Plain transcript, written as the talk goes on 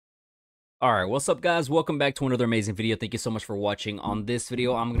All right, what's up, guys? Welcome back to another amazing video. Thank you so much for watching. On this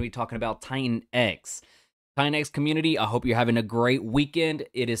video, I'm going to be talking about Titanx. Titanx community, I hope you're having a great weekend.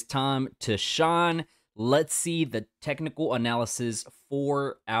 It is time to shine. Let's see the technical analysis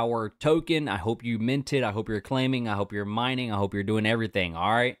for our token. I hope you minted. I hope you're claiming. I hope you're mining. I hope you're doing everything, all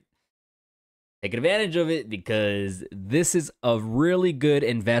right? Take advantage of it because this is a really good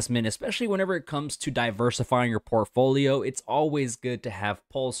investment, especially whenever it comes to diversifying your portfolio. It's always good to have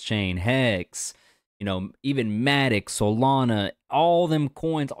Pulse Chain, Hex, even MATIC, Solana, all them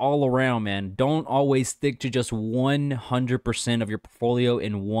coins all around, man. Don't always stick to just 100% of your portfolio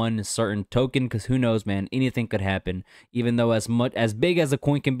in one certain token, because who knows, man, anything could happen. Even though as big as a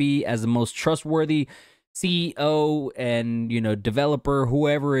coin can be, as the most trustworthy CEO and developer,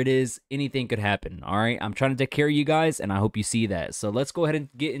 whoever it is, anything could happen. All right, I'm trying to take care of you guys, and I hope you see that. So let's go ahead and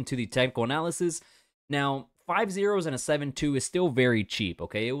get into the technical analysis. Now, 5 zeros and a 7-2 is still very cheap.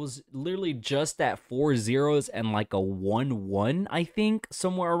 Okay, it was literally just at 4 zeros and like a 1-1, I think,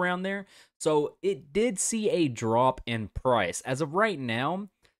 somewhere around there. So it did see a drop in price. As of right now,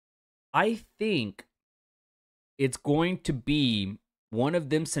 I think it's going to be one of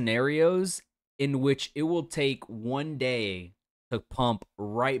them scenarios in which it will take one day to pump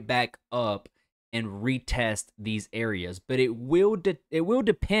right back up and retest these areas. But it will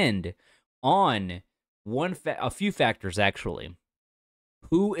depend on a few factors, actually.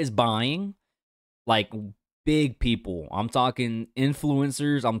 Who is buying? Like big people. I'm talking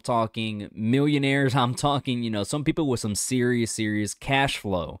influencers, I'm talking millionaires, I'm talking, some people with some serious cash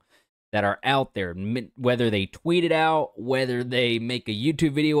flow that are out there, whether they tweet it out, whether they make a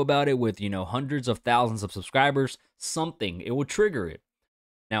YouTube video about it with, hundreds of thousands of subscribers, something, it will trigger it.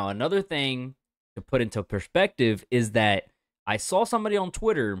 Now, another thing to put into perspective is that I saw somebody on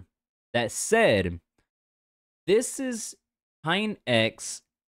Twitter that said, this is Titanx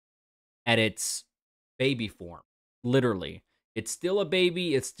at its baby form, literally. It's still a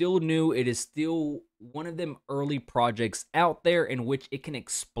baby, it's still new, it is still one of them early projects out there in which it can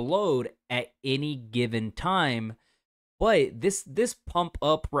explode at any given time. But this pump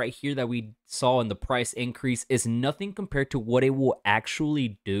up right here that we saw in the price increase is nothing compared to what it will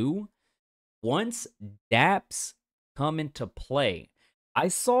actually do once dApps come into play. I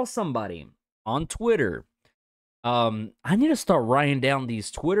saw somebody on Twitter. I need to start writing down these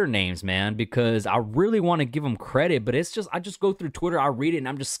Twitter names, man, because I really want to give them credit, but it's just, I just go through Twitter, I read it, and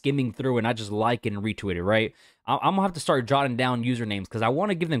I'm just skimming through, and I just like it and retweet it, right? I'm gonna have to start jotting down usernames, because I want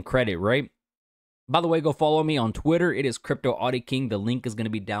to give them credit, right? By the way, go follow me on Twitter. It is CryptoAudiKing. The link is going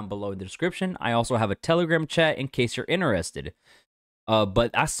to be down below in the description. I also have a Telegram chat in case you're interested. But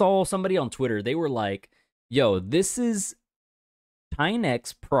I saw somebody on Twitter, they were like, yo, this is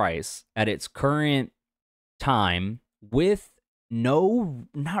Titanx price at its current time with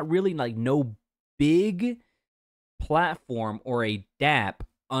not really like no big platform or a dApp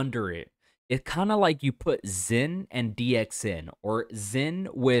under it. It's kind of like you put Zen and DXN, or Zen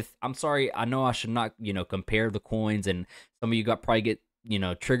with, I'm sorry, I know I should not, compare the coins, and some of you probably get,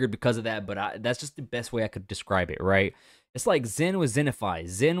 triggered because of that, but that's just the best way I could describe it, right? It's like Zen with Zenify,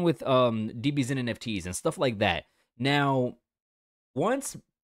 Zen with DBZen NFTs and stuff like that. Now, once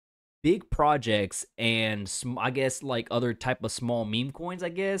big projects and I guess like other type of small meme coins, I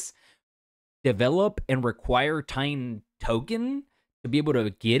guess, develop and require Titan token to be able to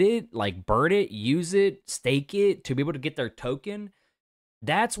get it, like burn it, use it, stake it, to be able to get their token,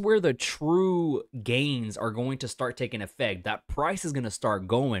 that's where the true gains are going to start taking effect. That price is going to start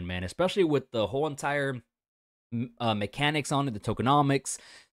going, man, especially with the whole entire mechanics on it, the tokenomics,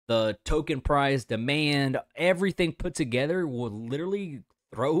 the token price, demand, everything put together will literally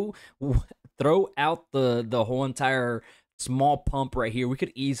throw out the whole entire small pump right here. We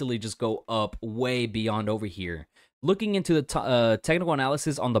could easily just go up way beyond over here. Looking into the technical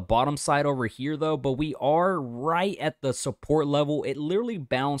analysis on the bottom side over here, though, but we are right at the support level. It literally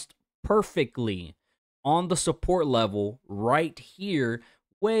bounced perfectly on the support level right here,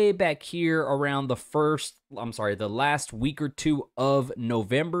 way back here around the last week or two of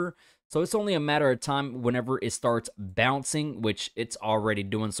November. So it's only a matter of time whenever it starts bouncing, which it's already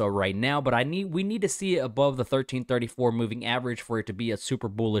doing so right now. But we need to see it above the 1334 moving average for it to be a super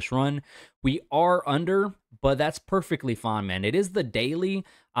bullish run. We are under, but that's perfectly fine, man. It is the daily.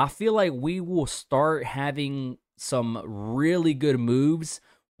 I feel like we will start having some really good moves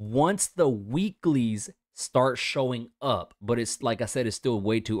once the weeklies start showing up. But it's, like I said, it's still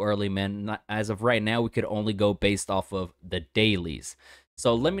way too early, man. As of right now, we could only go based off of the dailies.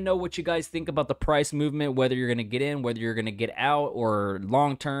 So let me know what you guys think about the price movement, whether you're going to get in, whether you're going to get out, or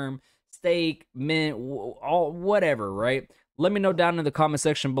long-term, stake, mint, all whatever, right? Let me know down in the comment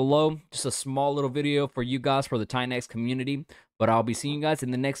section below. Just a small little video for you guys for the Titanx community. But I'll be seeing you guys in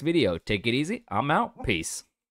the next video. Take it easy. I'm out. Peace.